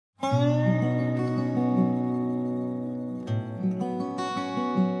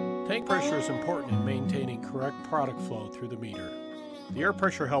Tank pressure is important in maintaining correct product flow through the meter. The air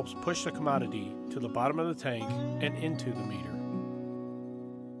pressure helps push the commodity to the bottom of the tank and into the meter.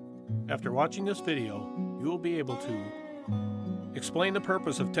 After watching this video, you will be able to explain the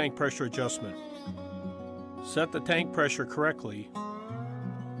purpose of tank pressure adjustment, set the tank pressure correctly,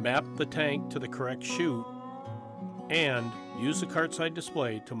 map the tank to the correct chute, and use the cartside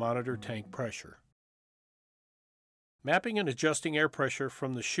display to monitor tank pressure. Mapping and adjusting air pressure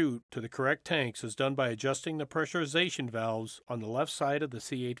from the chute to the correct tanks is done by adjusting the pressurization valves on the left side of the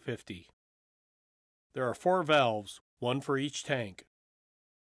C850. There are 4 valves, one for each tank.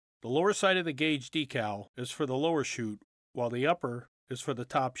 The lower side of the gauge decal is for the lower chute, while the upper is for the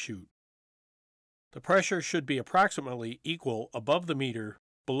top chute. The pressure should be approximately equal above the meter,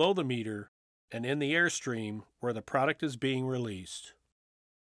 below the meter, and in the airstream where the product is being released.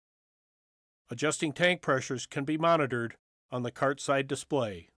 Adjusting tank pressures can be monitored on the cartside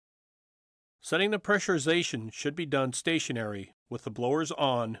display. Setting the pressurization should be done stationary with the blowers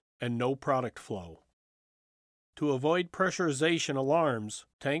on and no product flow. To avoid pressurization alarms,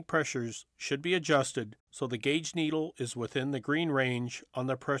 tank pressures should be adjusted so the gauge needle is within the green range on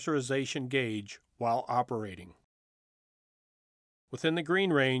the pressurization gauge while operating. Within the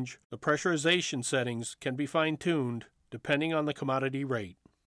green range, the pressurization settings can be fine-tuned depending on the commodity rate.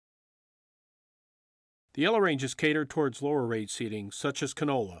 The yellow range is catered towards lower rate seeding such as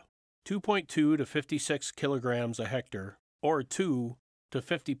canola, 2.2 to 56 kilograms a hectare, or 2 to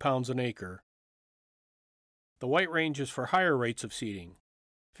 50 pounds an acre. The white range is for higher rates of seeding,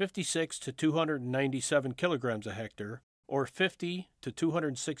 56 to 297 kilograms a hectare, or 50 to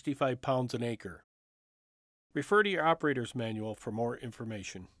 265 pounds an acre. Refer to your operator's manual for more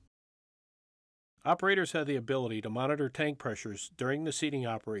information. Operators have the ability to monitor tank pressures during the seeding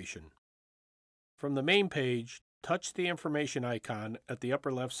operation. From the main page, touch the information icon at the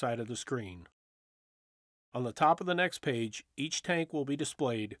upper left side of the screen. On the top of the next page, each tank will be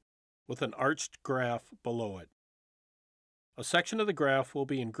displayed with an arched graph below it. A section of the graph will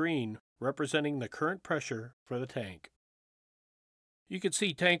be in green, representing the current pressure for the tank. You can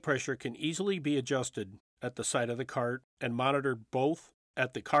see tank pressure can easily be adjusted at the side of the cart and monitored both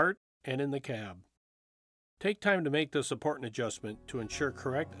at the cart and in the cab. Take time to make this important adjustment to ensure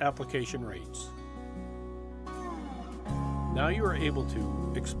correct application rates. Now you are able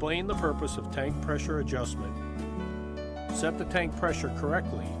to explain the purpose of tank pressure adjustment, set the tank pressure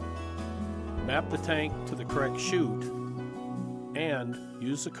correctly, map the tank to the correct chute, and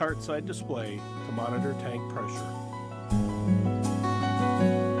use the cartside display to monitor tank pressure.